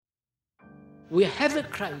We have a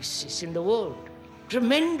crisis in the world,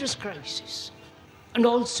 tremendous crisis, and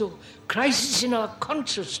also crisis in our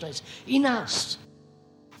consciousness, in us.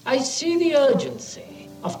 I see the urgency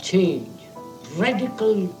of change,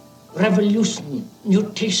 radical revolution,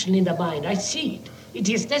 mutation in the mind. I see it. It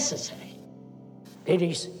is necessary. There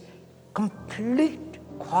is complete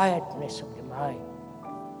quietness of the mind,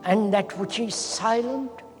 and that which is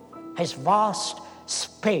silent has vast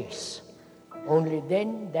space. Only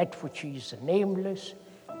then that which is nameless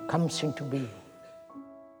comes into being.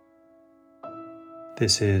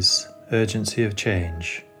 This is Urgency of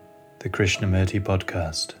Change, the Krishnamurti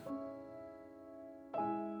podcast.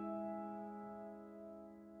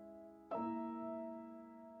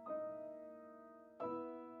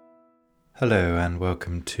 Hello and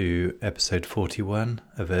welcome to episode 41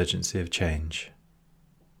 of Urgency of Change.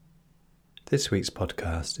 This week's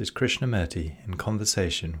podcast is Krishnamurti in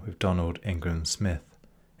conversation with Donald Ingram Smith,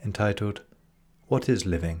 entitled, What is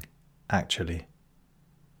Living, Actually?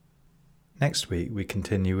 Next week we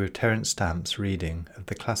continue with Terence Stamp's reading of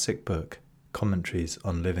the classic book Commentaries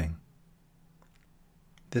on Living.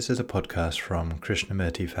 This is a podcast from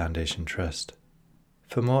Krishnamurti Foundation Trust.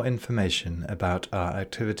 For more information about our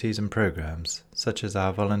activities and programs, such as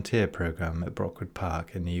our volunteer program at Brockwood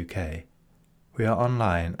Park in the UK, we are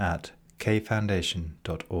online at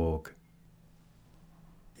kfoundation.org.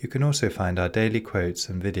 You can also find our daily quotes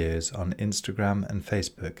and videos on Instagram and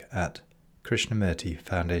Facebook at Krishnamurti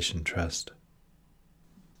Foundation Trust.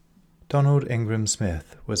 Donald Ingram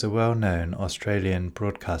Smith was a well-known Australian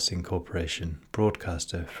Broadcasting Corporation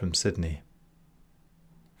broadcaster from Sydney.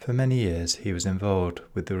 For many years he was involved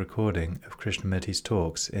with the recording of Krishnamurti's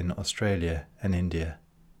talks in Australia and India.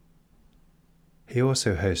 He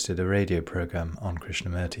also hosted a radio program on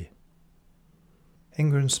Krishnamurti.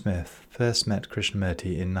 Ingram Smith first met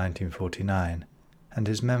Krishnamurti in 1949, and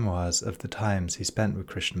his memoirs of the times he spent with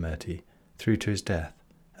Krishnamurti through to his death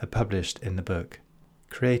are published in the book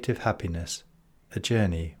Creative Happiness, A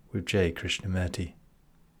Journey with J. Krishnamurti.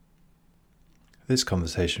 This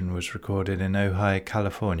conversation was recorded in Ojai,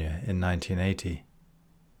 California in 1980.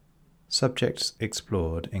 Subjects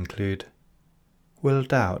explored include: Will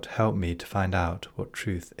doubt help me to find out what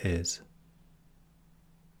truth is?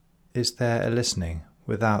 Is there a listening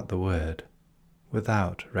without the word,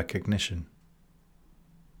 without recognition?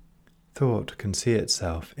 Thought can see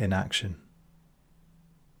itself in action.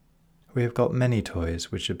 We have got many toys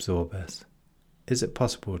which absorb us. Is it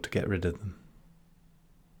possible to get rid of them?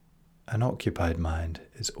 An occupied mind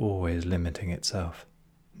is always limiting itself,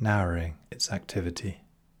 narrowing its activity.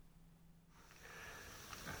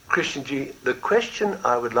 Krishnji, the question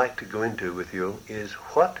I would like to go into with you is,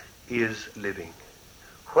 what is living?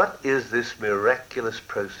 What is this miraculous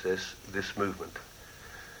process, this movement?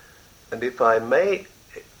 And if I may,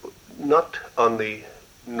 not on the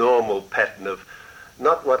normal pattern of,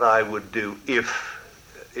 not what I would do if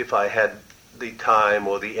I had the time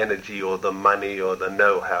or the energy or the money or the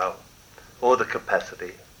know-how or the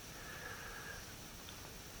capacity.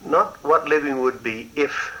 Not what living would be,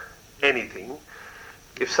 if anything,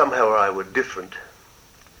 if somehow I were different.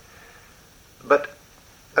 But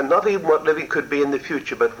and not even what living could be in the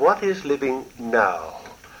future, but what is living now?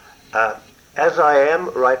 As I am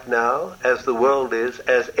right now, as the world is,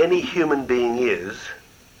 as any human being is,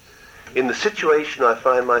 in the situation I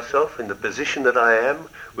find myself, in the position that I am,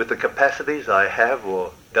 with the capacities I have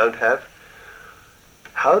or don't have,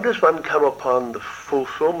 how does one come upon the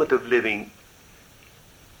fulfillment of living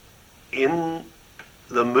in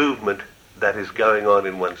the movement that is going on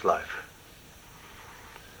in one's life?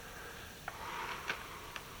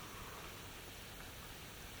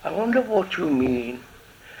 I wonder what you mean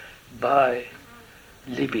by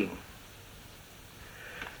living.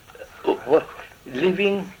 What,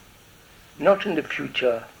 living not in the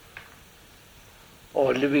future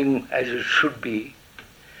or living as it should be,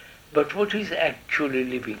 but what is actually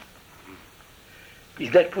living? Is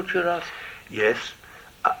that what you're asking? Yes,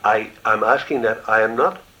 I'm asking that. I am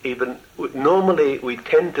not even, normally we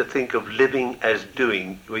tend to think of living as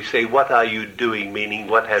doing. We say, what are you doing, meaning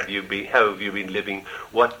what have you been, how have you been living,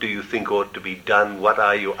 what do you think ought to be done, what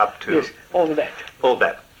are you up to? Yes, all that. All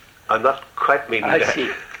that. I'm not quite meaning that. I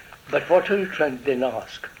see. But what are you trying to then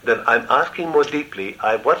ask? Then I'm asking more deeply.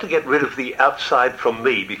 I want to get rid of the outside from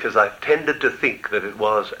me, because I've tended to think that it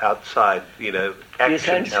was outside,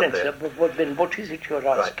 action yes, out there. But then what is it you're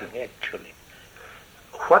asking, right, actually?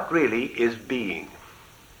 What really is being?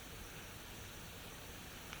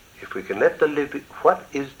 If we can let the living, what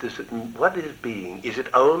is being? Is it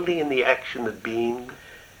only in the action that being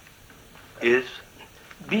is?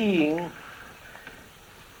 Being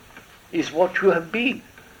is what you have been.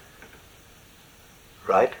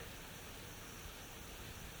 Right?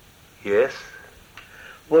 Yes?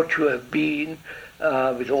 What you have been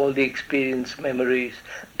with all the experience, memories,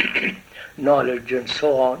 knowledge and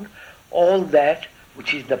so on, all that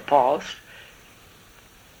which is the past,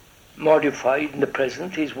 modified in the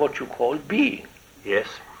present, is what you call being. Yes.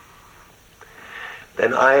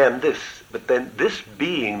 Then I am this. But then this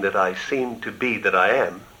being that I seem to be, that I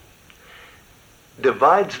am,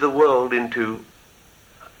 divides the world into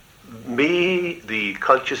me, the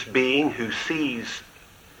conscious being who sees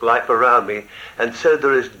life around me, and so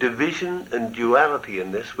there is division and duality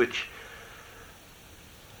in this, which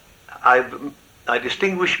I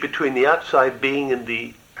distinguish between the outside being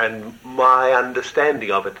and my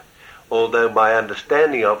understanding of it, although my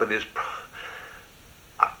understanding of it is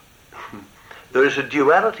there is a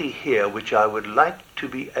duality here which I would like to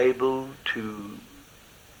be able to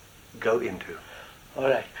go into. All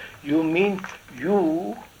right. You mean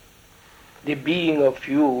you, the being of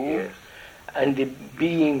you, Yes. and the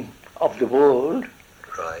being of the world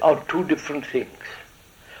Right. are two different things.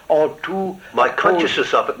 Or two... My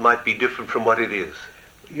consciousness of it might be different from what it is.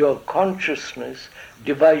 Your consciousnness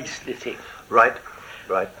divides the thing. Right?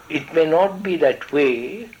 Right. It may not be that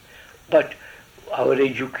way, but our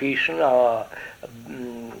education, our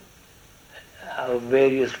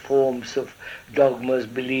various forms of dogmas,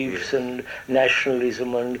 beliefs, Yes. and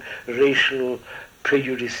nationalism and racial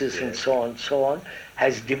prejudices and Yes. so on,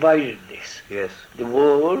 has divided this. Yes. The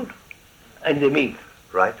world and the me.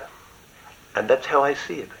 Right? And that's how I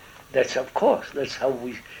see it. That's, of course, that's how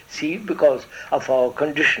we see it because of our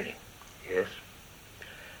conditioning. Yes.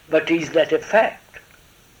 But is that a fact?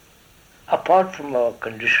 Apart from our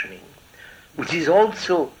conditioning, which is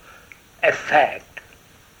also a fact,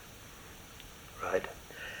 Right.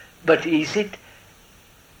 but is it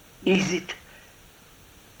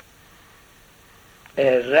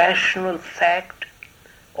a rational fact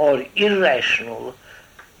or irrational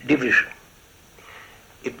division?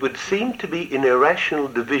 It would seem to be an irrational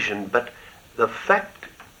division, but the fact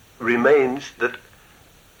remains that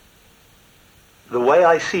the way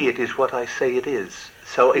I see it is what I say it is.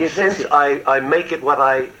 So in a Yes, that's sense, it. I make it what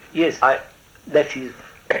I... Yes, I that is,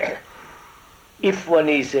 if one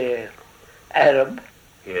is a Arab,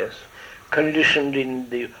 yes. conditioned in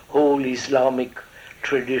the whole Islamic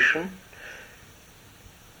tradition,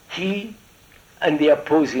 he and the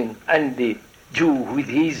opposing, and the Jew with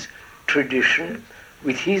his tradition,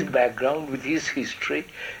 with his background, with his history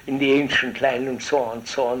in the ancient land and so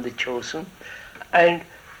on, the chosen, and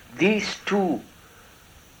these two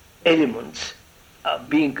elements,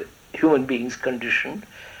 being human beings conditioned,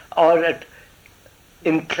 are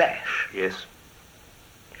in clash. Yes.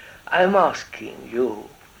 I'm asking you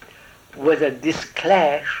whether this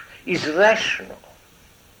clash is rational.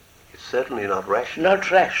 It's certainly not rational. Not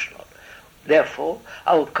rational. Therefore,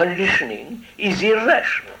 our conditioning is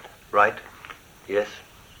irrational. Right? Yes,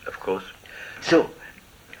 of course. So,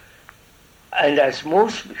 and as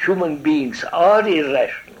most human beings are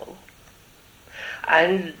irrational,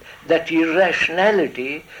 and that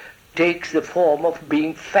irrationality takes the form of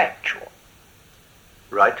being factual.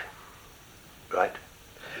 Right? Right?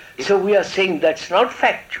 So we are saying that's not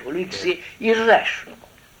factual, it's irrational.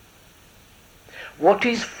 What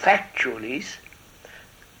is factual is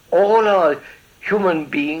all our human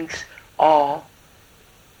beings are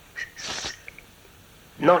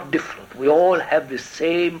not different. We all have the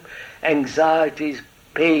same anxieties,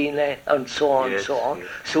 pain, and so on, Yes, so on. yes.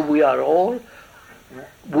 So we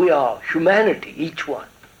are humanity, each one.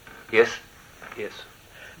 Yes? Yes.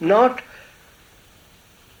 Not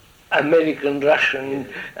American, Russian,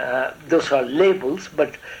 those are labels,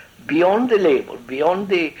 but beyond the label, beyond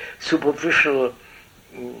the superficial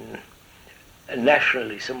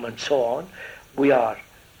nationalism and so on, we are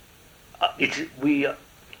the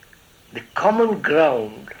common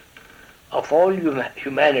ground of all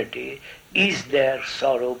humanity is their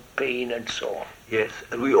sorrow, pain, and so on. Yes,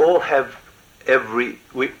 and we all have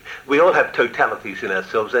we all have totalities in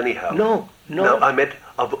ourselves anyhow. No, I meant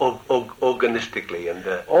organistically and...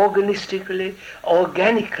 organistically,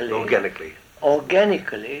 organically,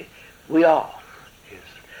 we are. Yes.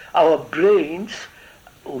 Our brains,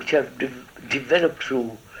 which have developed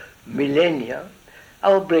through millennia,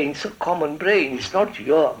 our brains are common brain. It's not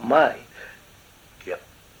your, mine. Yeah.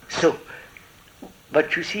 So,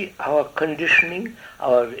 but you see, our conditioning,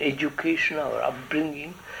 our education, our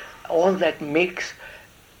upbringing, all that makes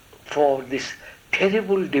for this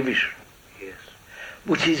terrible division, Yes.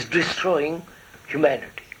 which is destroying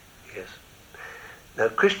humanity. Yes. Now,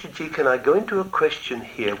 Christian G, can I go into a question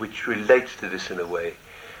here which relates to this in a way?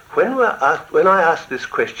 When I ask this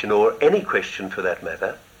question, or any question for that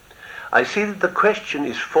matter, I see that the question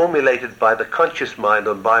is formulated by the conscious mind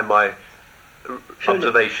or by my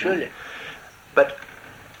observation. Surely. But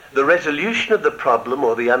the resolution of the problem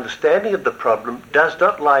or the understanding of the problem does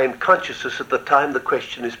not lie in consciousness at the time the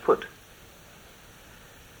question is put.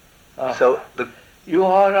 So you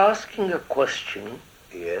are asking a question,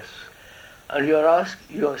 yes, and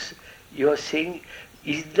you're saying,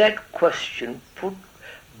 is that question put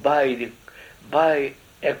by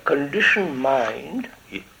a conditioned mind?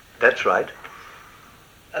 That's right.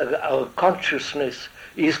 Our consciousness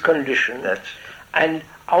is conditioned, and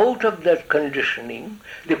out of that conditioning,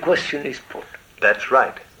 the question is put. That's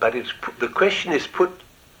right. But the question is put,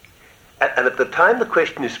 and at the time the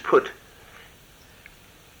question is put,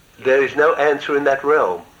 there is no answer in that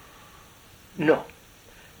realm. No.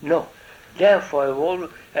 Therefore,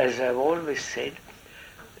 as I've always said,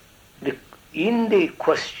 in the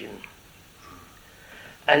question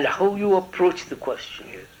and how you approach the question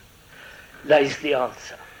lies the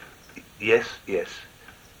answer. Yes.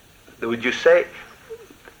 Would you say,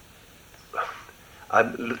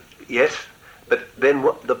 yes, but then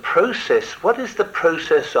what is the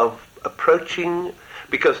process of approaching,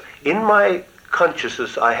 because in my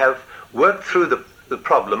consciousness I have worked through the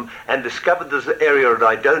problem and discovered there's an area that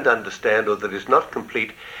I don't understand or that is not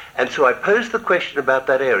complete, and so I pose the question about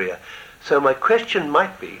that area. So my question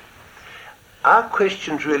might be, are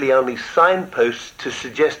questions really only signposts to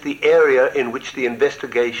suggest the area in which the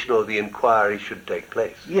investigation or the inquiry should take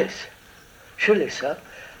place? Yes, surely, sir.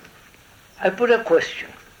 I put a question.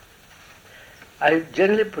 I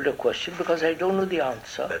generally put a question because I don't know the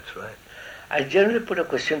answer. That's right. I generally put a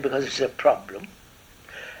question because it's a problem.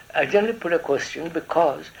 I generally put a question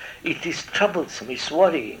because it is troublesome, it's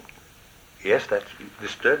worrying. Yes, that's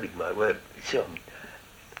disturbing, my word. So,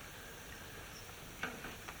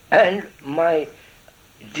 and my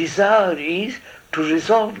desire is to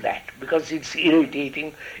resolve that because it's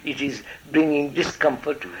irritating, it is bringing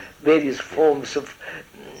discomfort, various forms of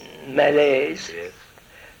malaise. Yes.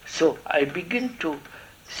 So I begin to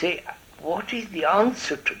say, what is the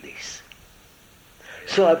answer to this?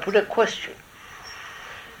 So I put a question.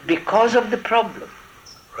 Because of the problem,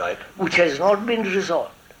 right, which has not been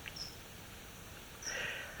resolved.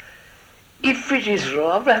 If it is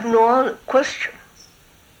resolved, I have no question.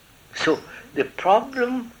 So the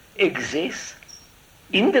problem exists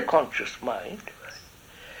in the conscious mind.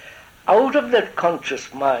 Out of that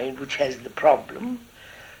conscious mind which has the problem,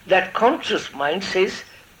 that conscious mind says,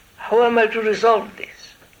 how am I to resolve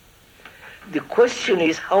this? The question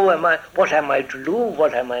is, what am I to do,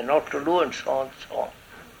 what am I not to do, and so on and so on.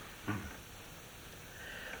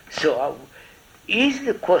 So is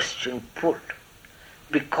the question put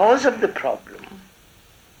because of the problem?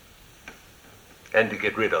 And to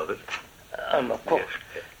get rid of it. Of course.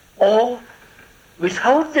 Yes. Or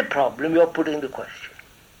without the problem, you're putting the question.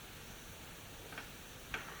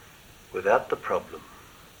 Without the problem.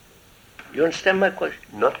 You understand my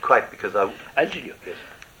question? Not quite, because I'll tell you. Yes.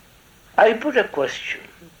 I put a question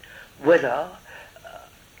whether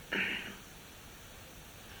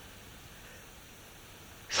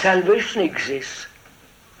salvation exists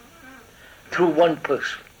through one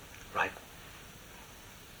person. Right.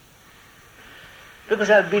 Because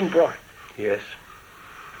I've been brought. Yes.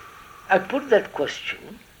 I put that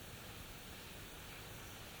question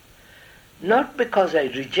not because I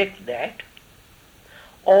reject that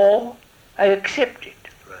or I accept it.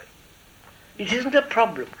 Right. It isn't a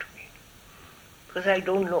problem to me because I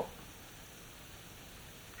don't know.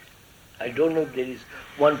 I don't know if there is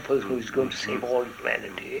one person who is going to save all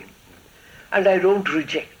humanity. And I don't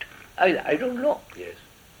reject. I don't know. Yes.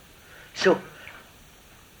 So,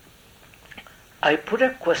 I put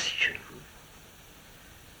a question,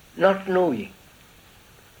 not knowing,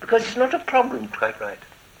 because it's not a problem. Quite right.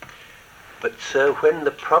 But sir, when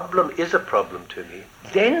the problem is a problem to me,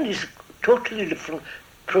 then this totally different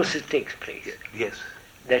process takes place. Yes.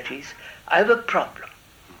 That is, I have a problem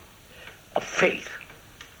of faith.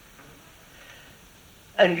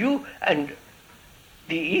 And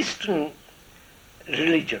the Eastern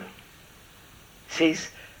religion says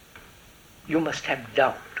you must have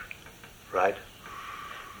doubt. Right.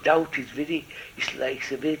 Doubt is very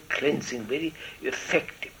cleansing, very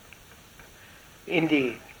effective. In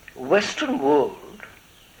the Western world,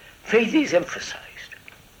 faith is emphasized.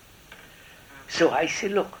 So I say,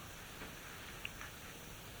 look,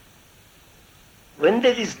 when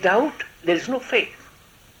there is doubt, there is no faith.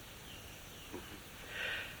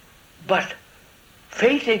 But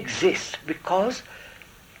faith exists because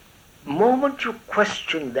the moment you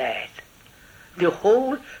question that, the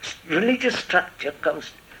whole religious structure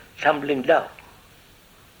comes tumbling down.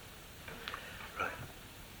 Right.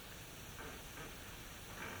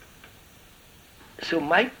 So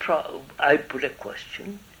I put a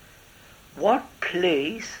question: what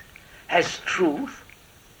place has truth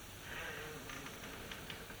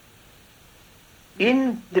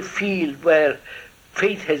in the field where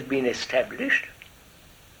faith has been established,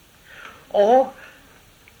 or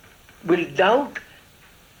will doubt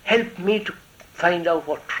help me to find out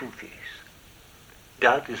what truth is?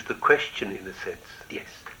 Doubt is the question in a sense. Yes.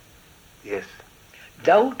 Yes.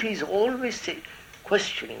 Doubt is always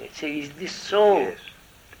questioning it. Say, is this so? Yes.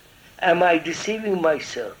 Am I deceiving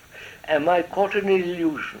myself? Am I caught in an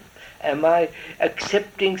illusion? Am I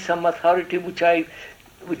accepting some authority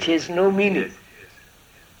which has no meaning? Yes.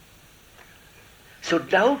 So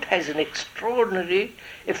doubt has an extraordinary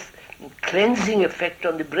cleansing effect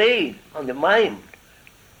on the brain, on the mind.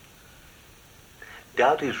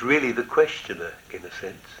 Doubt is really the questioner, in a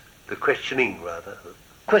sense. The questioning, rather.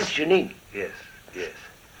 Questioning. Yes, yes.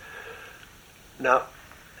 Now,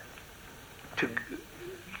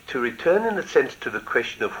 to return in a sense to the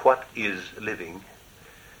question of what is living,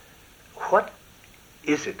 what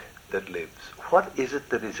is it that lives? What is it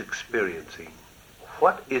that is experiencing?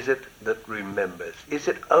 What is it that remembers? Is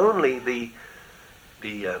it only the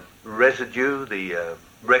residue, the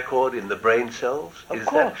record in the brain cells? Of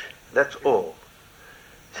course. That's all.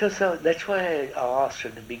 So that's why I asked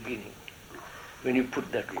at the beginning, when you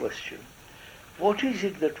put that question, what is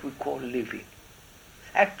it that we call living?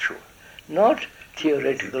 Actual, not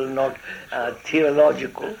theoretical, not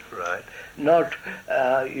theological, Right. not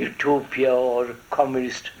utopia or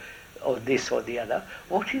communist or this or the other.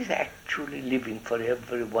 What is actually living for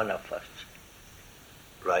every one of us?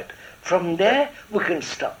 Right. From there we can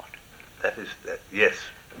start. That is that. Yes.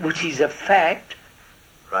 Which is a fact.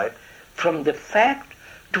 Right. From the fact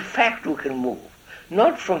to fact we can move.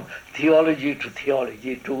 Not from theology to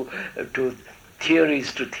theology, to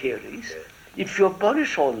theories to theories. Yes. If you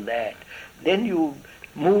abolish all that, then you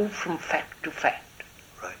move from fact to fact.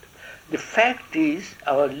 Right. The fact is,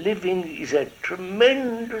 our living is a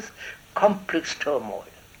tremendous, complex turmoil.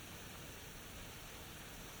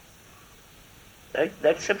 Right?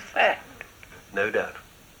 That's a fact. No doubt.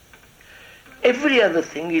 Every other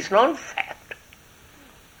thing is non-fact.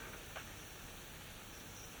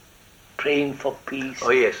 Praying for peace.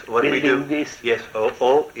 Oh yes, what we do. Building this. Yes.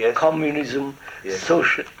 Oh yes. Communism, Yes.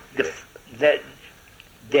 social. That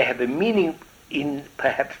they have a meaning in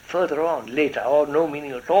perhaps further on, later, or no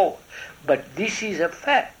meaning at all. But this is a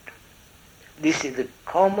fact. This is the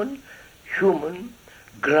common human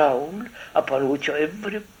ground upon which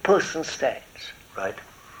every person stands. Right.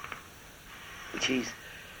 Which is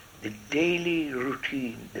the daily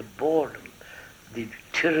routine, the boredom, the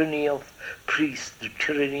tyranny of priests, the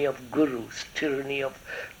tyranny of gurus, tyranny of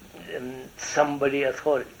somebody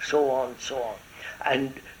authority, so on,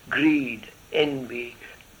 and greed, envy,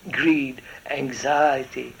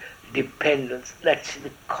 anxiety, dependence. That's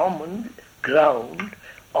the common ground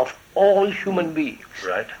of all human beings.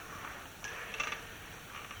 Right.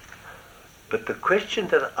 But the question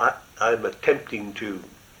that I'm attempting to...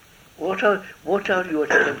 What are you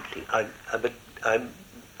attempting? I'm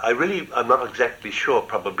not exactly sure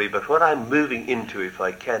probably, but what I'm moving into, if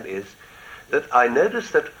I can, is that I notice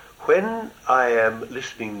that when I am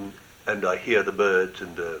listening and I hear the birds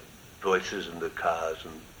and the voices and the cars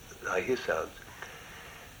and I hear sounds,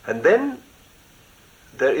 and then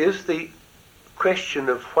there is the question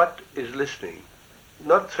of what is listening.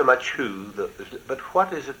 Not so much who, but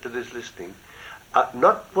what is it that is listening?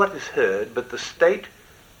 Not what is heard, but the state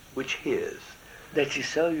which hears. That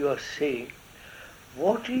is how you are saying,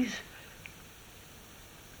 what is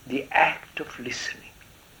the act of listening?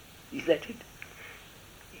 Is that it?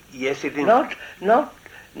 Yes, it is. Not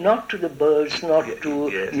to the birds, not to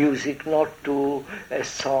yes. music, not to a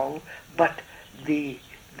song, but the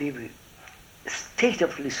state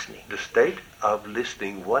of listening. The state of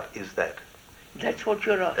listening, what is that? That's what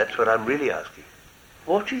you're asking. That's what I'm really asking.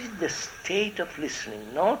 What is the state of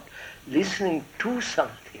listening? Not listening to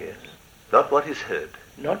something. Yes. Not what is heard.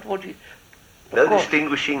 Not what is... No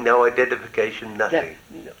distinguishing, no identification, nothing.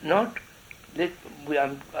 I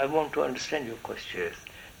want to understand your question. Yes.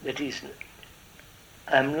 That is,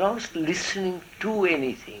 I'm not listening to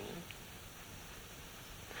anything,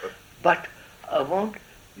 but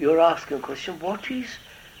you're asking a question, what is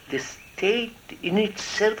the state in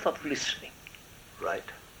itself of listening? Right.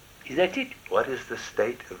 Is that it? What is the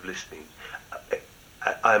state of listening?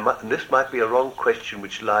 This might be a wrong question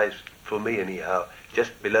which lies, for me anyhow,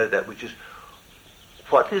 just below that, which is,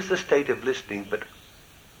 what is the state of listening, but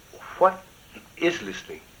what is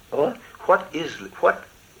listening? What? What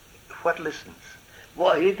listens?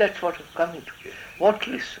 Why, that's what I'm coming to. Yes. What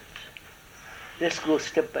listens? Let's go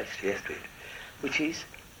step by step. Yes, please. which is,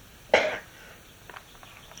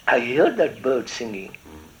 I hear that bird singing.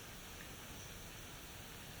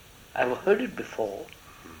 I've heard it before.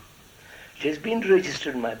 It has been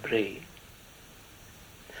registered in my brain.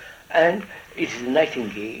 And it is a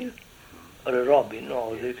nightingale, or a robin,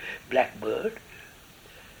 or a blackbird.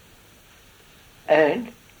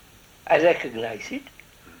 And I recognize it.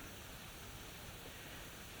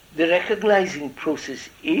 The recognizing process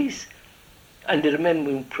is, and the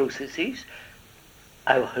remembering process is,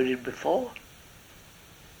 I've heard it before.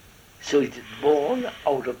 So it is born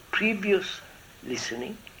out of previous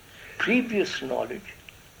listening, previous knowledge.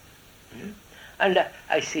 And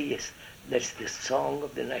I say, yes, that's the song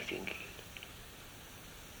of the nightingale.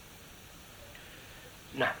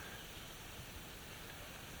 Now,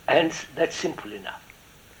 and that's simple enough.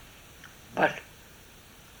 But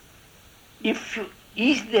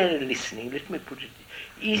is there a listening, let me put it,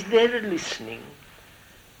 is there a listening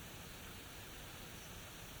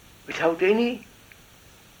without any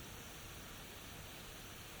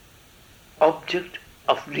object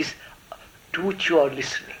of to which you are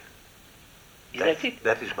listening? Is that it?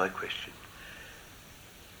 That is my question.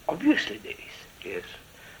 Obviously there is. Yes.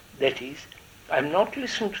 That is, I'm not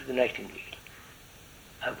listening to the nightingale.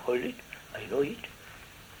 I've heard it, I know it.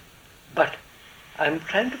 But I'm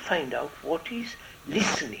trying to find out what is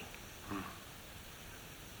listening.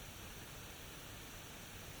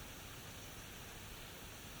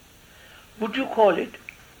 Would you call it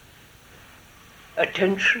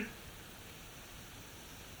attention?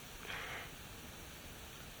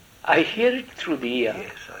 I hear it through the ear.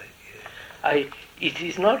 Yes, It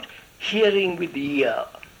is not hearing with the ear.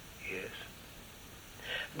 Yes.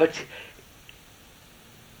 But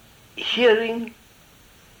hearing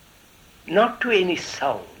not to any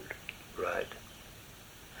sound. Right.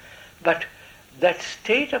 But that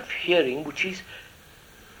state of hearing which is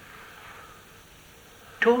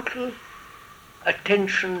total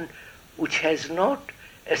attention, which has not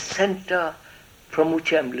a center from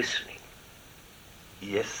which I'm listening.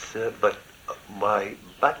 Yes, sir, but my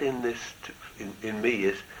but in this, in me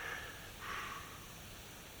is,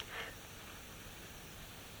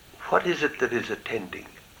 what is it that is attending?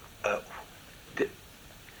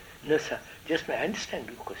 No, sir, just I understand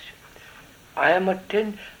your question. I am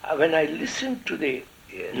when I listen to the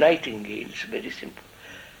nightingale, it's very simple.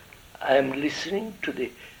 I am listening to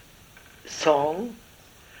the song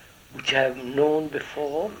which I have known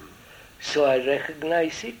before, so I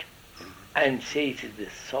recognize it and say it is the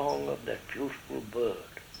song of that beautiful bird.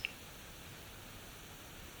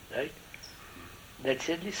 Right? That's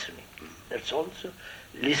a listening. That's also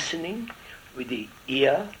listening with the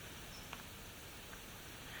ear,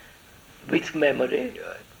 with memory,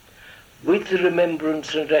 with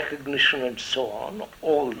remembrance and recognition and so on.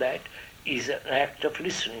 All that is an act of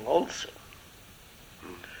listening also.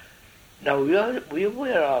 Now we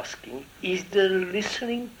were asking, is there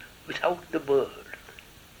listening without the bird?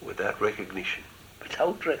 Without recognition.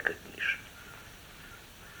 Without recognition.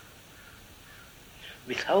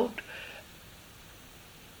 Without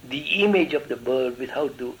the image of the bird,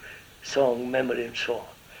 without the song, memory and so on.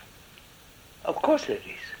 Of course there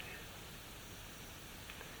is.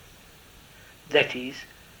 That is,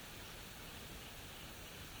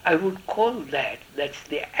 I would call that's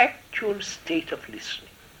the actual state of listening.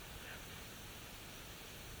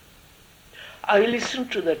 I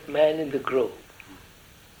listened to that man in the grove.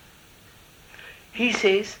 He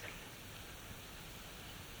says,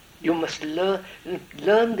 you must learn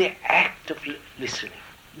the act of listening,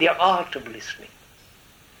 the art of listening.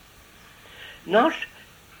 Not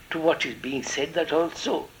to what is being said, that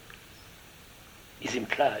also is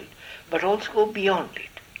implied, but also go beyond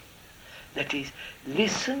it. That is,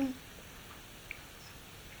 listen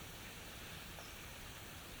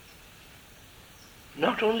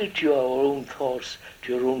not only to your own thoughts,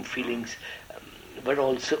 to your own feelings, but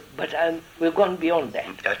we've gone beyond that.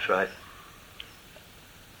 That's right.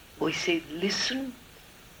 We say, listen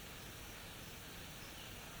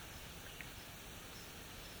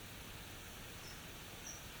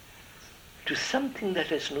to something that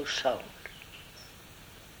has no sound.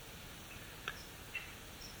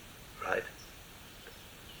 Right.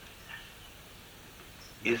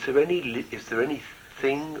 Is there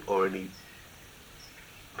anything or any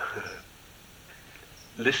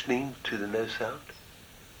listening to the no sound?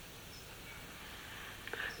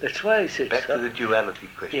 That's why I said, back to the duality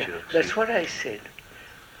question. Yeah, that's what I said.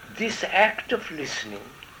 This act of listening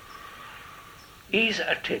is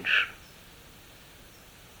attention,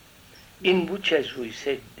 in which, as we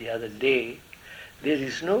said the other day, there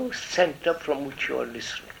is no center from which you are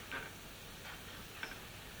listening.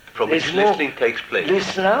 From which listening takes place.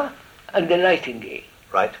 Listener and the nightingale.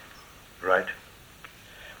 Right. Right.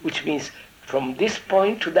 Which means from this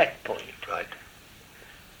point to that point. Right.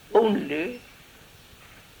 Only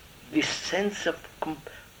this sense of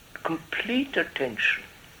complete attention.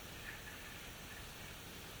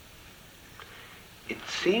 It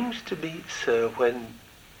seems to me, sir, when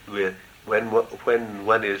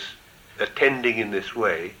one is attending in this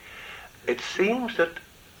way, it seems that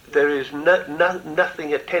there is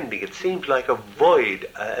nothing attending. It seems like a void,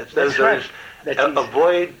 as though there is a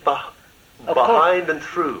void behind and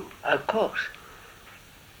through. Of course.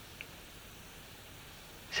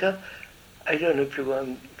 So, I don't know if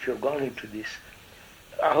you've gone into this.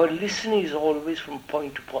 Our listening is always from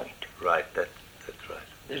point to point. Right, that's right.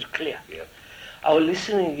 That's clear. Yeah. Our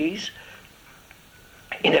listening is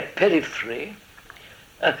in a periphery,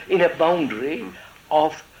 in a boundary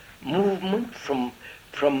of movement from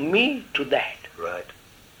me to that. Right.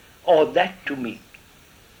 Or that to me.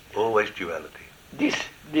 Always duality.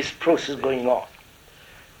 This process going on.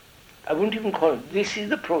 I wouldn't even call it, this is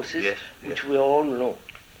the process which we all know.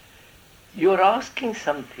 You're asking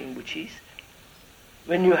something which is,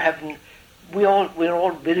 when you haven't, we're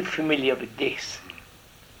all very familiar with this.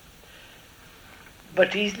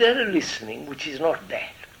 But is there a listening which is not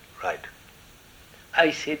that? Right.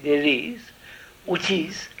 I say there is, which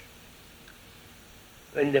is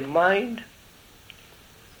when the mind,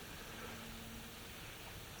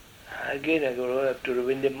 again I go back to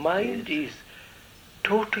when the mind is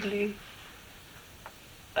totally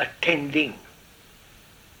attending.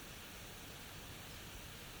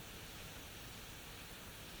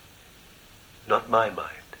 Not my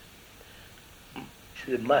mind. It's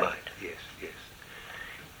the mind. Yes.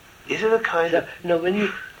 Is it a kind of... No, when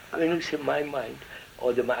you say my mind,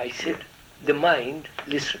 or I said the mind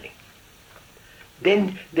listening,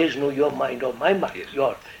 then there's no your mind or my mind.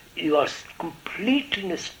 Yes. You are complete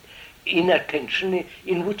in attention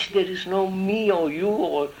in which there is no me or you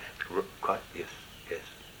or... Quite, yes.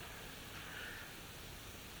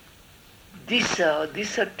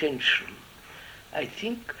 This attention, I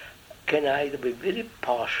think, can either be very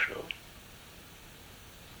partial,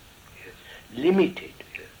 limited,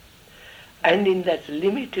 and in that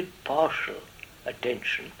limited partial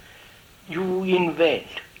attention, you invent,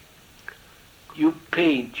 you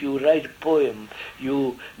paint, you write a poem,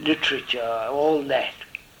 you literature, all that.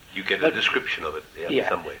 You get a description of it, in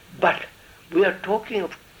some way. But we are talking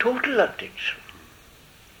of total attention,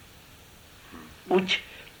 which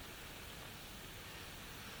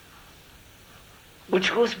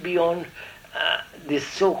goes beyond this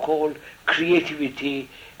so-called creativity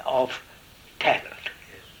of talent.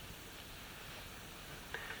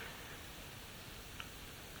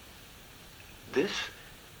 This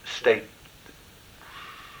state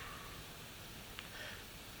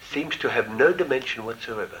seems to have no dimension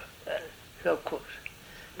whatsoever. Of course.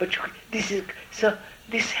 But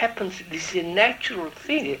this happens, this is a natural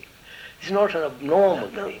thing. It's not an abnormal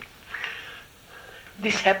thing.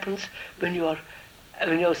 This happens when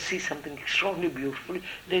you see something extraordinarily beautiful,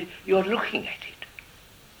 then you are looking at it.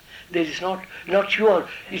 There is it's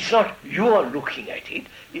not you are looking at it,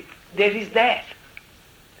 there is that.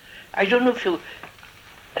 I don't know if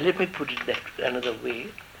let me put it that another way.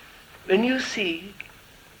 When you see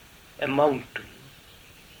a mountain,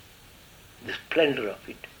 the splendor of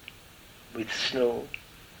it, with snow,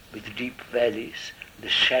 with deep valleys, the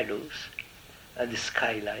shadows, and the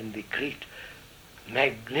skyline, the great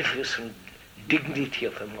magnificent dignity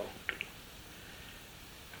of a mountain.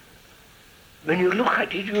 When you look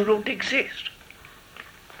at it, you don't exist.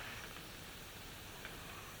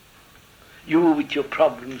 You with your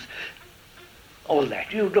problems, all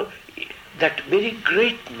that. That very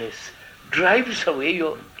greatness drives away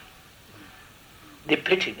the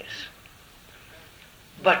pettiness.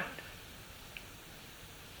 But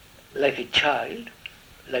like a child,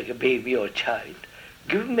 like a baby or child,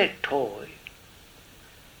 give him a toy,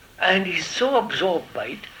 and he's so absorbed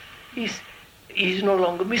by it, he's no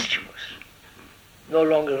longer mischievous, no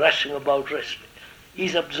longer rushing about restless.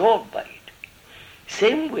 He's absorbed by it.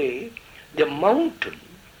 Same way, the mountain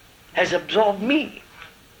has absorbed me.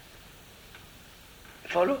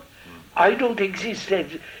 Follow? I don't exist.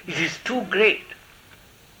 It is too great.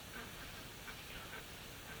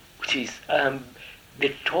 Which is,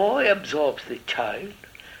 the toy absorbs the child,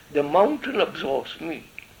 the mountain absorbs me.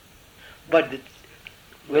 But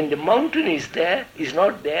when the mountain is there, is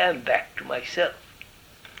not there, I'm back to myself.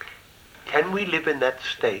 Can we live in that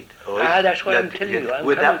state? That's what I'm telling you.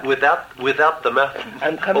 Without the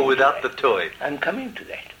mountain or without the toy? I'm coming to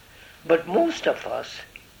that. But most of us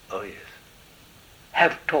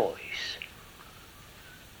have toys.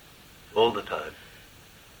 all the time.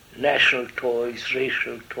 national toys,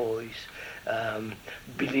 racial toys,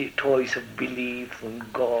 toys of belief in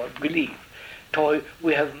God,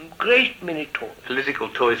 we have great many toys. Political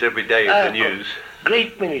toys every day in the news.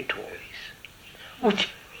 Great many toys, which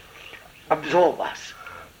absorb us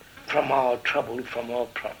from our trouble, from our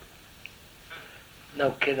problem.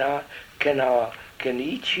 Now, can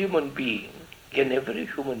each human being, can every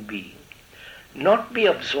human being, not be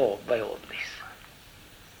absorbed by all this?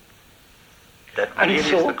 That really is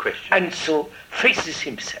the question. And so faces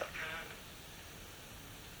himself.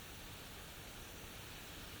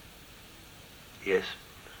 Yes.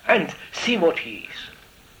 And see what he is.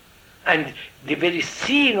 And the very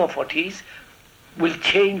seeing of what he is will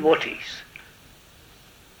change what is.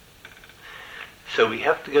 So we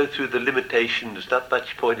have to go through the limitations. There's not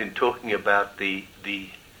much point in talking about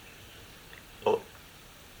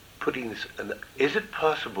putting this. Is it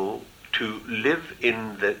possible to live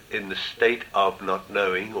in the state of not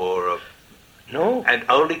knowing or of no, and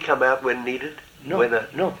only come out when needed? No, when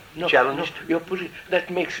no, challenged? No. You're putting that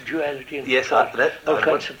makes duality and yes, all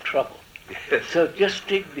kinds of trouble. Yes. So just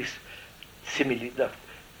take this simile: the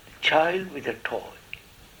child with a toy.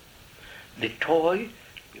 The toy,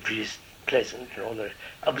 if it is pleasant and all that,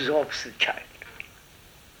 absorbs the child.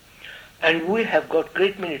 And we have got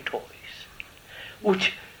great many toys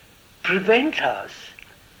which prevent us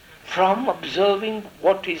from observing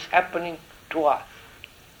what is happening to us,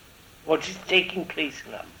 what is taking place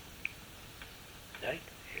in us.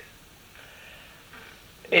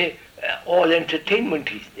 Right? All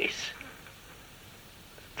entertainment is this.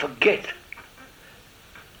 Forget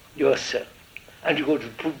yourself. And you go to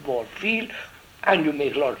the football field and you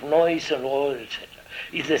make a lot of noise and all, etc.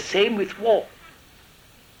 It's the same with war.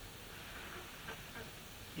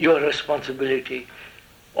 Your responsibility,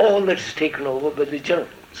 all that is taken over by the generals.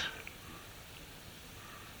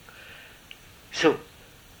 So,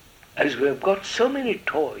 as we have got so many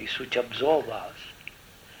toys which absorb us,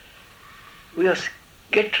 we are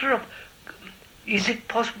get rid of. Is it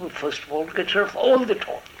possible, first of all, to get rid of all the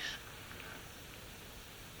toys?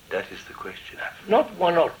 That is the question. Not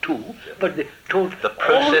one or two, but the total. The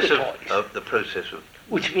process all the toys. of the process of.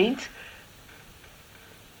 Which means,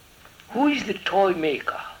 who is the toy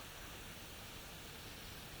maker?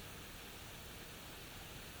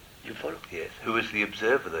 You follow? Yes. Who is the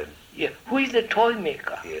observer then? Yeah. Who is the toy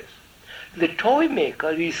maker? Yes. The toy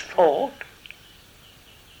maker is thought.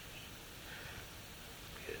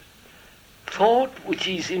 Yes. Thought which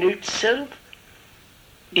is in itself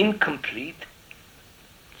incomplete.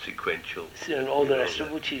 Sequential. And all the rest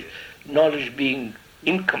of which is knowledge being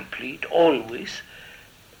incomplete always.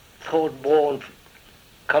 Thought born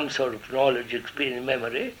comes out of knowledge, experience,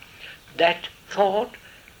 memory. That thought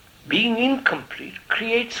being incomplete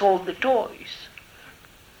creates all the toys.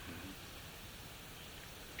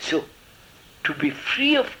 So, to be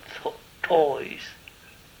free of toys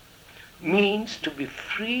means to be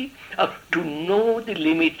free to know the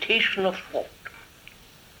limitation of thought.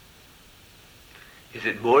 Is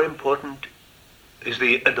it more important? Is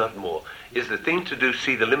the thing to do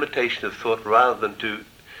see the limitation of thought rather than to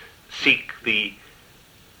seek the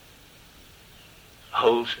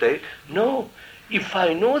whole state? No. If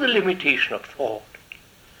I know the limitation of thought,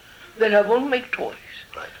 then I won't make toys.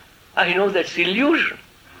 Right. I know that's illusion.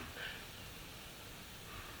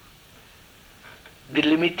 The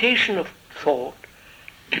limitation of thought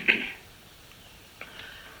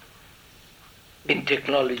in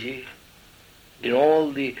technology, in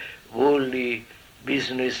all the worldly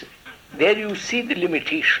business, there you see the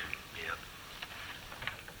limitation.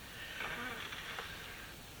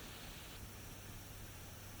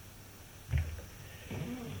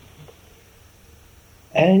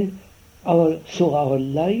 And our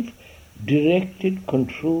life, directed,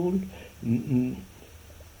 controlled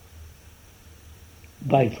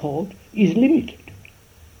by thought, is limited,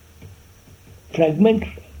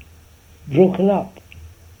 fragmentary, broken up.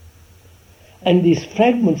 And these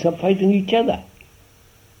fragments are fighting each other.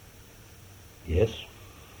 Yes.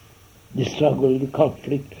 The struggle, the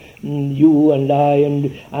conflict, you and I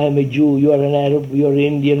am a Jew, you are an Arab, you are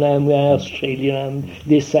Indian, I am Australian, I am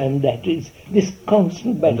this, I am that. Is this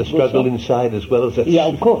constant battle. And the struggle inside as well as that. Yeah,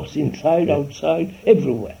 of course, inside, outside,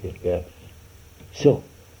 everywhere. Yeah. So,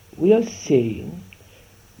 we are saying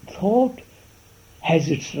thought has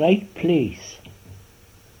its right place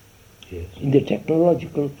in the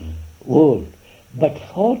technological world, but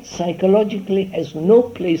thought psychologically has no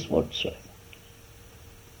place whatsoever.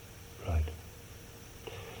 Right.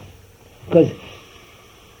 Because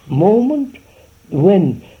moment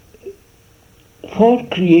when thought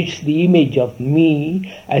creates the image of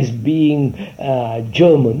me as being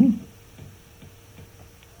German,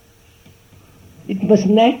 it must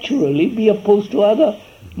naturally be opposed to other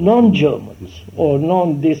non-Germans, or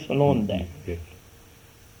non-this or non-that. Yes.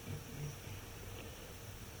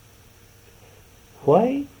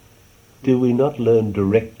 Why do we not learn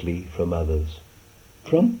directly from others?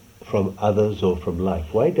 From Others or from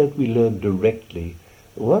life? Why don't we learn directly?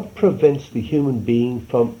 What prevents the human being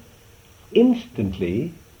from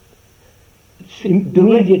instantly,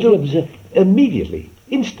 immediately,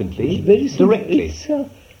 instantly, it's very simple. directly?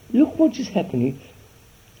 Look what is happening.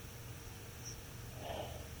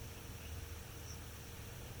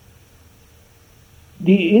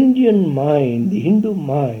 The Indian mind, the Hindu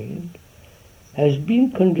mind, has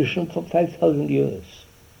been conditioned for 5,000 years.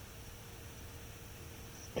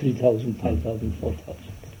 3,000, 5,000, 4,000.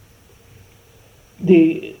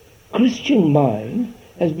 The Christian mind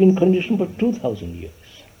has been conditioned for 2,000 years.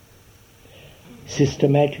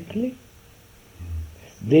 Systematically,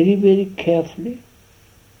 very, very carefully,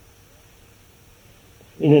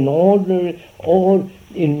 in an ordinary, or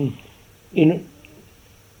in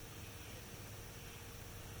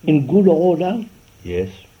good order. Yes.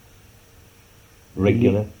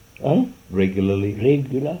 Regular. Regularly.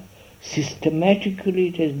 Regular. Systematically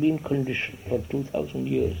it has been conditioned for 2,000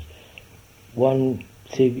 years. One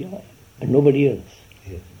Savior and nobody else.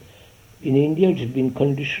 Yes. In India it has been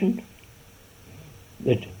conditioned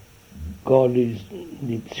that God is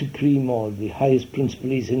the supreme or the highest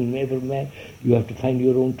principle is in every man. You have to find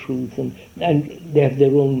your own truth, and they have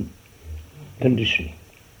their own conditioning.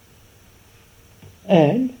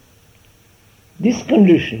 And this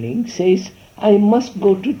conditioning says, I must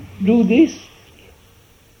go to do this.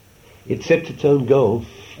 It sets its own goal.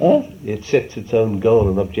 Huh? It sets its own goal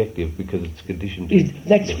and objective because it's conditioned.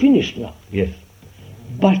 That's finished now. Yes.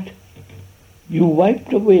 But you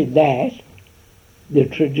wiped away that, the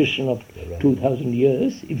tradition of 2,000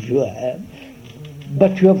 years, if you have,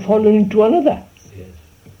 but you have fallen into another.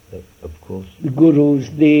 Yes, of course. The gurus,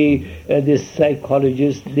 the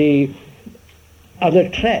psychologists, the other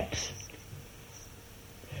traps.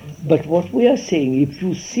 But what we are saying, if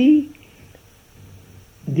you see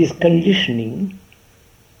this conditioning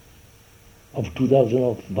of 2,000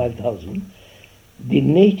 or 5,000, the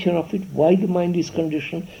nature of it, why the mind is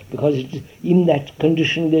conditioned, because in that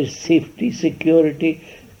condition there is safety, security,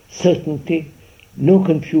 certainty, no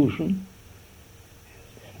confusion,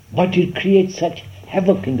 but it creates such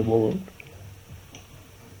havoc in the world.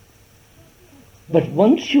 But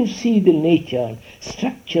once you see the nature and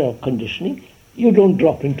structure of conditioning, you don't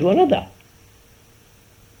drop into another.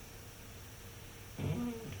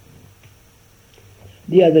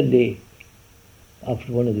 The other day,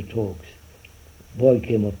 after one of the talks, a boy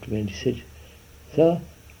came up to me and he said, Sir,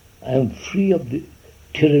 I am free of the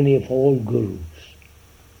tyranny of all gurus.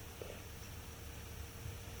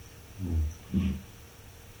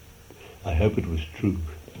 I hope it was true.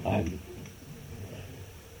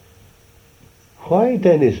 Why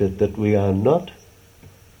then is it that we are not...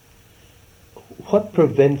 What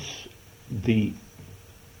prevents the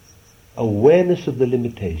awareness of the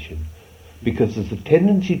limitation? Because there's a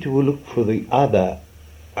tendency to look for the other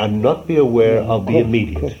and not be aware of the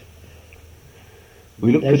immediate.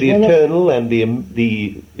 We look for the eternal and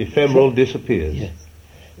the ephemeral disappears. Yes.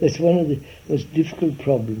 That's one of the most difficult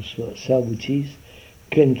problems for us, which is,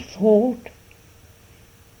 can thought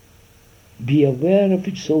be aware of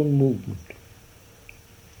its own movement?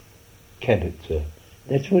 Can it, sir?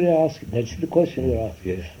 That's what you're asking. That's the question you're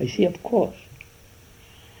asking. Yes. I say, of course.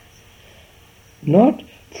 Not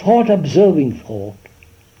thought observing thought.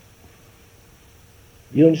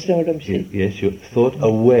 You understand what I'm saying? Yes, your thought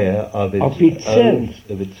aware of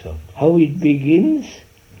itself. How it begins,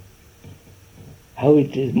 how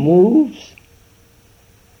it moves.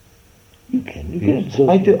 You can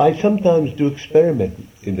observe. I sometimes do experiment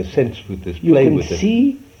in a sense with this. You play can with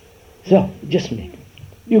see. So, just a minute.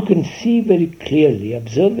 You can see very clearly,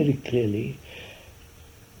 observe very clearly,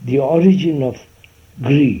 the origin of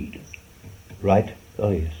greed. Right?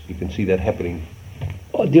 Oh yes, you can see that happening.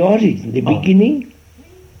 Oh, the origin, the beginning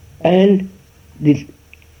and the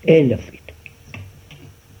end of it.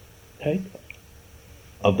 Right?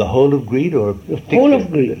 Of the whole of greed, or the whole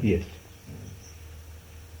of greed? Yes.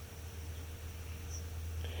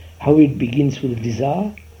 How it begins with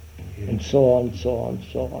desire, and so on, so on,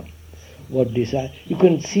 so on. What desire? You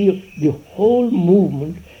can see the whole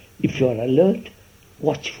movement, if you are alert,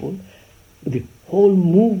 watchful, the whole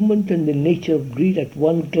movement and the nature of greed at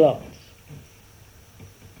one glance.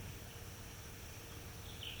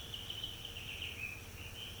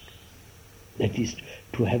 That is,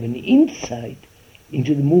 to have an insight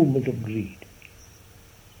into the movement of greed.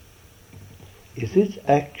 Is this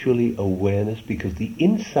actually awareness? Because the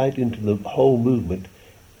insight into the whole movement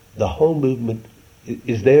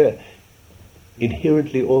is there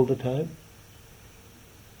inherently all the time?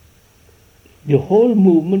 The whole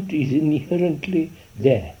movement is inherently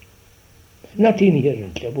there. Not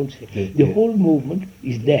inherently, I won't say. The whole movement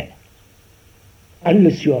is there.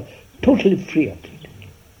 Unless you are totally free of it.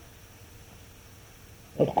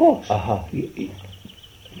 Of course. Aha. I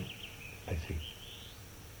see.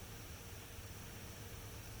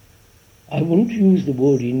 I won't use the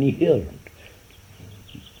word inherent.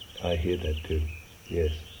 I hear that too.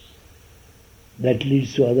 Yes. That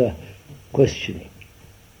leads to other questioning.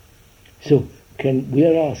 So, we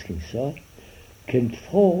are asking, sir, can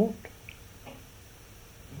thought,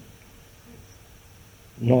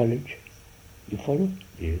 knowledge, you follow?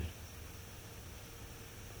 Yes.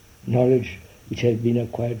 Knowledge which has been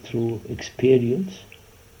acquired through experience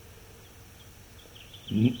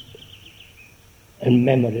and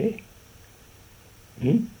memory,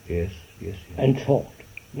 Yes. and thought.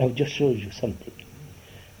 Now just shows you something.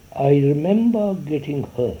 I remember getting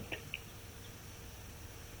hurt.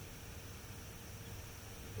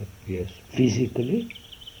 Yes. Physically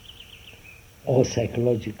or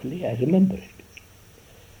psychologically, I remember it.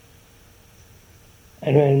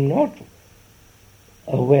 And when I'm not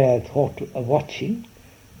aware, watching,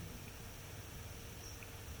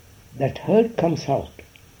 that hurt comes out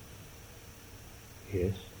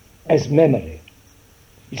Yes. as memory.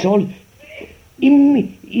 It's all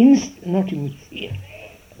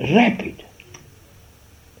rapid.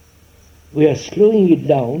 We are slowing it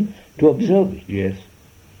down to observe it. Yes.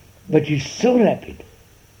 But it's so rapid.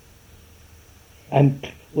 And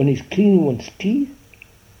when he's cleaning one's teeth,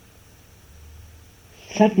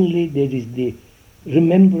 suddenly there is the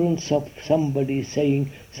remembrance of somebody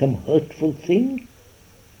saying some hurtful thing,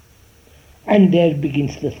 and there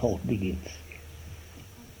begins the thought begins.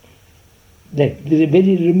 That the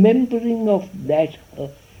very remembering of that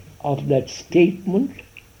statement,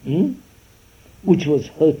 which was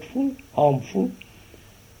hurtful, harmful,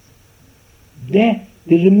 there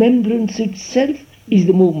the remembrance itself is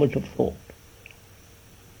the movement of thought.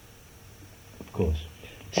 Of course.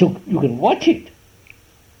 So you can watch it.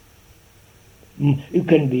 You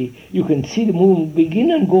can see the movement begin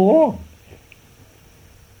and go on.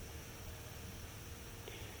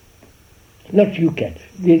 Not you can.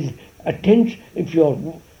 There's attention. If you're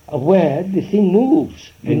aware, the thing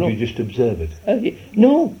moves. You just observe it.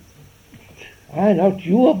 No. Not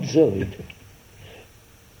you observe it.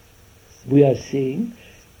 We are saying,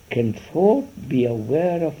 can thought be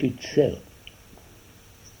aware of itself?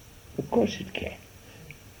 Of course it can.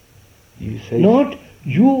 You say Not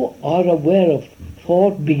you are aware of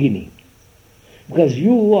thought beginning, because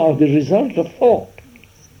you are the result of thought.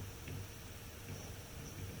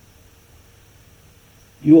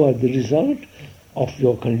 You are the result of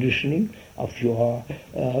your conditioning, of your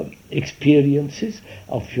experiences,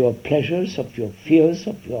 of your pleasures, of your fears,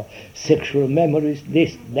 of your sexual memories,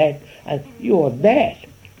 this, that, and you are that.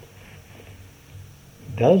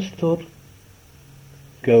 Does thought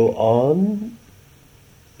go on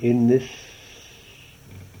in this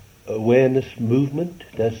awareness movement?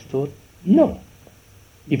 Does thought? No.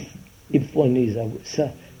 If one is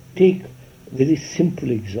take a very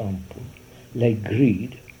simple example, like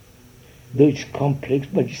greed, though it's complex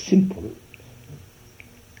but it's simple.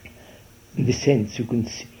 In the sense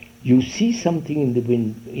you see something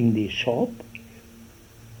in the shop,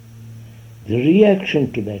 the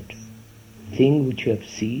reaction to that thing which you have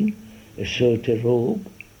seen, a shirt, a robe,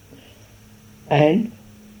 and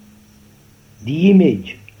the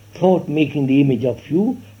image, thought making the image of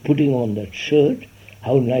you, putting on that shirt,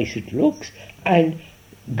 how nice it looks, and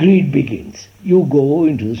greed begins. You go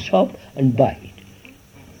into the shop and buy it.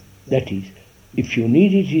 That is, if you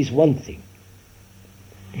need it, is one thing.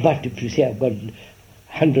 But if you say, I've got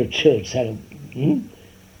 100 shirts, and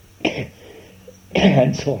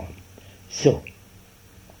so on. So,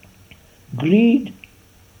 greed,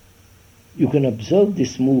 you can observe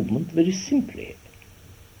this movement very simply.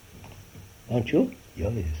 Aren't you?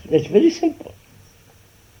 Yes. That's very simple.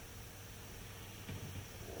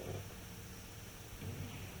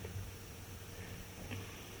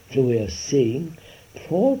 So we are saying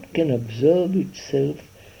thought can observe itself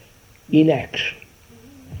in action.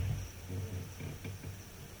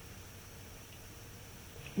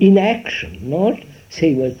 In action, not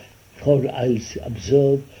say, well, thought I'll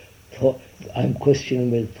observe, thought, I'm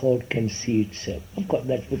questioning whether thought can see itself. Of course,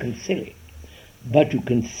 that's become silly. But you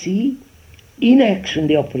can see in action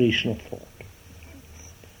the operation of thought.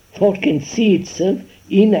 Thought can see itself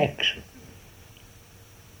in action.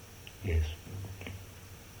 Yes.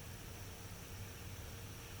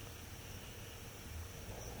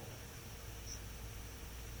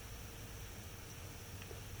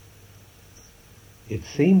 It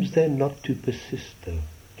seems then not to persist, though.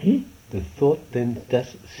 The thought then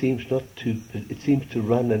seems to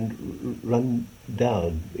run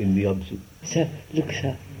down in the object. Sir, look,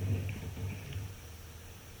 sir.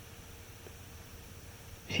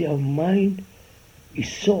 See, our mind is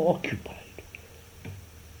so occupied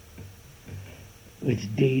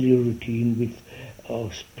with daily routine, with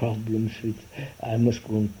problems, with I must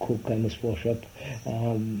go and cook, I must wash up.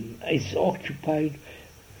 It's occupied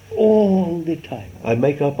all the time. I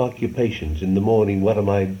make up occupations. In the morning, what am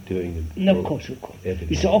I doing? No, of course.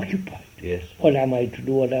 It's occupied. Yes. What am I to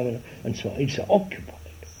do, and so on. It's occupied.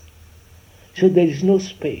 So there is no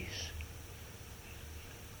space.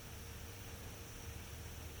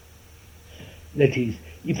 That is,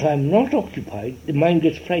 if I'm not occupied, the mind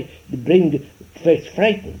gets frightened, the brain gets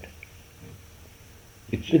frightened.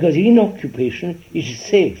 Because in occupation, it is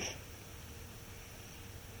safe.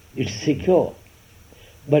 It's secure.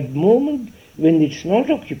 But the moment when it's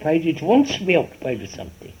not occupied, it wants to be occupied with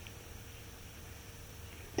something.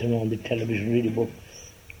 Turn on the television, read a book.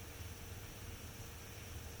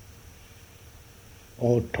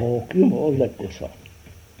 Or talk, all that goes on.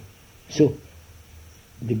 So,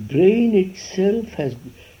 the brain itself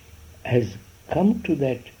has come to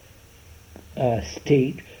that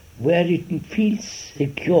state where it feels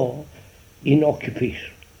secure in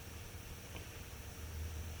occupation.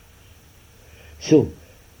 So,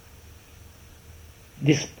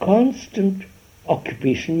 this constant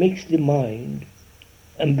occupation makes the mind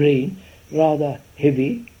and brain rather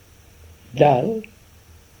heavy, dull.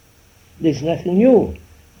 There's nothing new.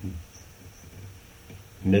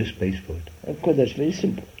 No space for it. Of course, that's very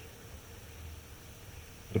simple.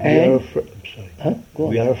 But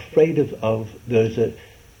we are afraid of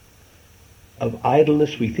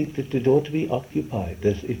idleness. We think that it ought to be occupied.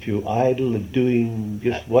 If you're idle of doing,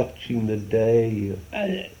 just watching the day.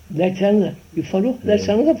 That's another, you follow? That's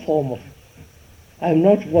another form of. I'm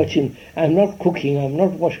not watching, I'm not cooking, I'm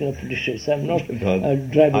not washing up the dishes, I'm not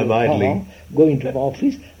driving a car, going to the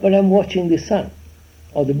office, but I'm watching the sun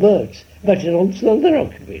or the birds. But it's also another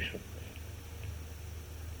occupation.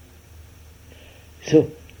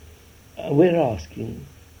 So, we're asking,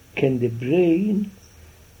 can the brain,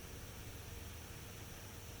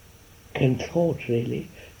 can thought really,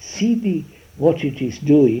 see what it is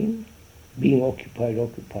doing, being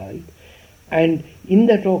occupied, and in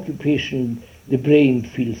that occupation the brain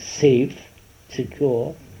feels safe,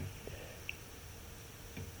 secure,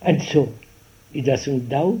 and so it doesn't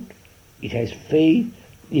doubt, it has faith,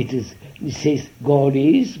 it says God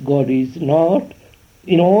is not,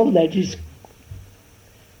 in all that is.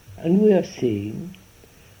 And we are saying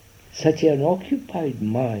such an occupied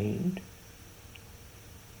mind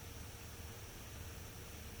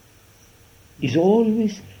is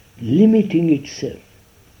always limiting itself,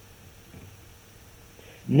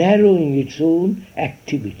 narrowing its own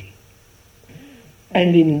activity.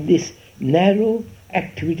 And in this narrow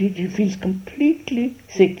activity it feels completely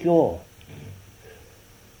secure.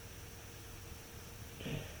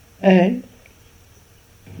 And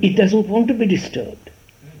it doesn't want to be disturbed.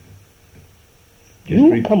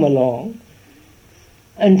 You come along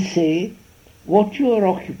and say what you are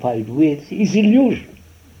occupied with is illusion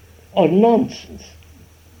or nonsense.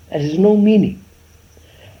 There is no meaning.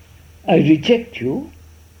 I reject you,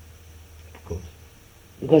 of course,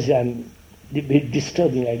 because I'm a bit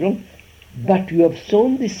disturbing, I don't, but you have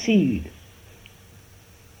sown the seed.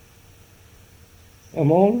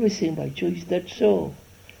 I'm always saying, by choice, that's so.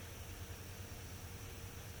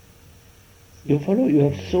 You follow? You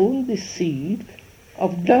have sown the seed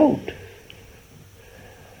of doubt.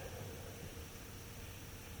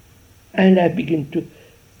 And I begin to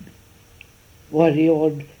worry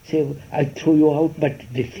or say, I throw you out, but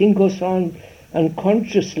the thing goes on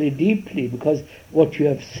unconsciously, deeply, because what you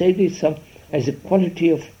have said is has a quality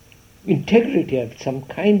of integrity, of some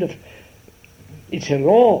kind of, it's a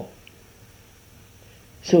law.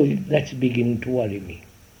 So that's beginning to worry me.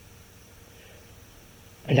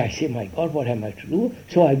 And I say, my God, what am I to do?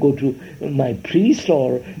 So I go to my priest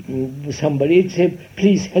or somebody and say,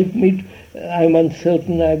 please help me, I'm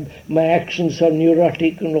uncertain, my actions are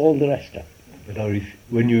neurotic and all the rest of it. But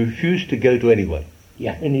when you refuse to go to anyone.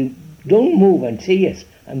 Yeah, and you don't move and say, yes,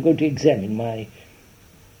 I'm going to examine my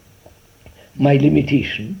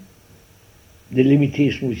limitation, the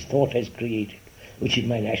limitation which thought has created, which is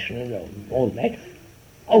my national and all that,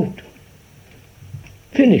 out.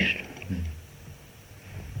 Finished.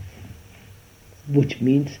 Which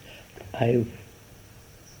means the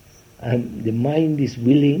mind is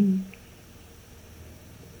willing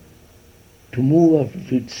to move out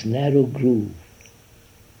of its narrow groove,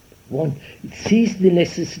 One sees the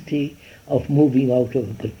necessity of moving out of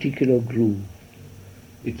a particular groove.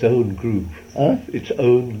 Its own groove. Huh? Its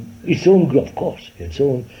own groove, of course. Its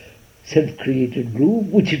own self-created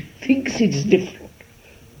groove, which it thinks it's different.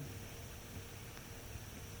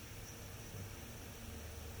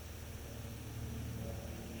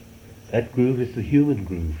 That groove is the human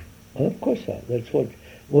groove. Of course, that's what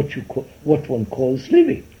one calls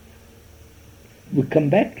living. We come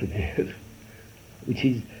back to that, which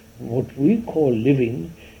is what we call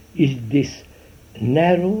living is this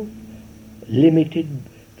narrow, limited,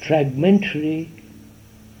 fragmentary,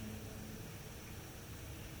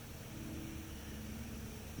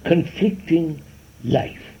 conflicting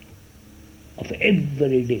life of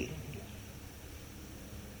every day.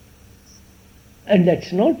 And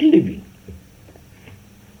that's not living.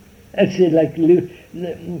 That's like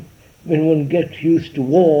when one gets used to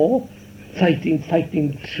war, fighting,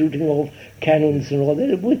 shooting off cannons and all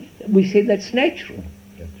that, we say that's natural.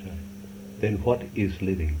 That's right. Then what is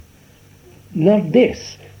living? Not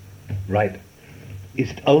this. Right.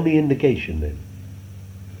 It's only in negation then.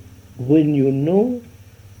 When you know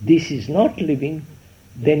this is not living,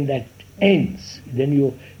 then that ends. Then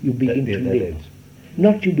you begin to live. Ends.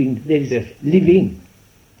 Not you begin, there is Yes. living.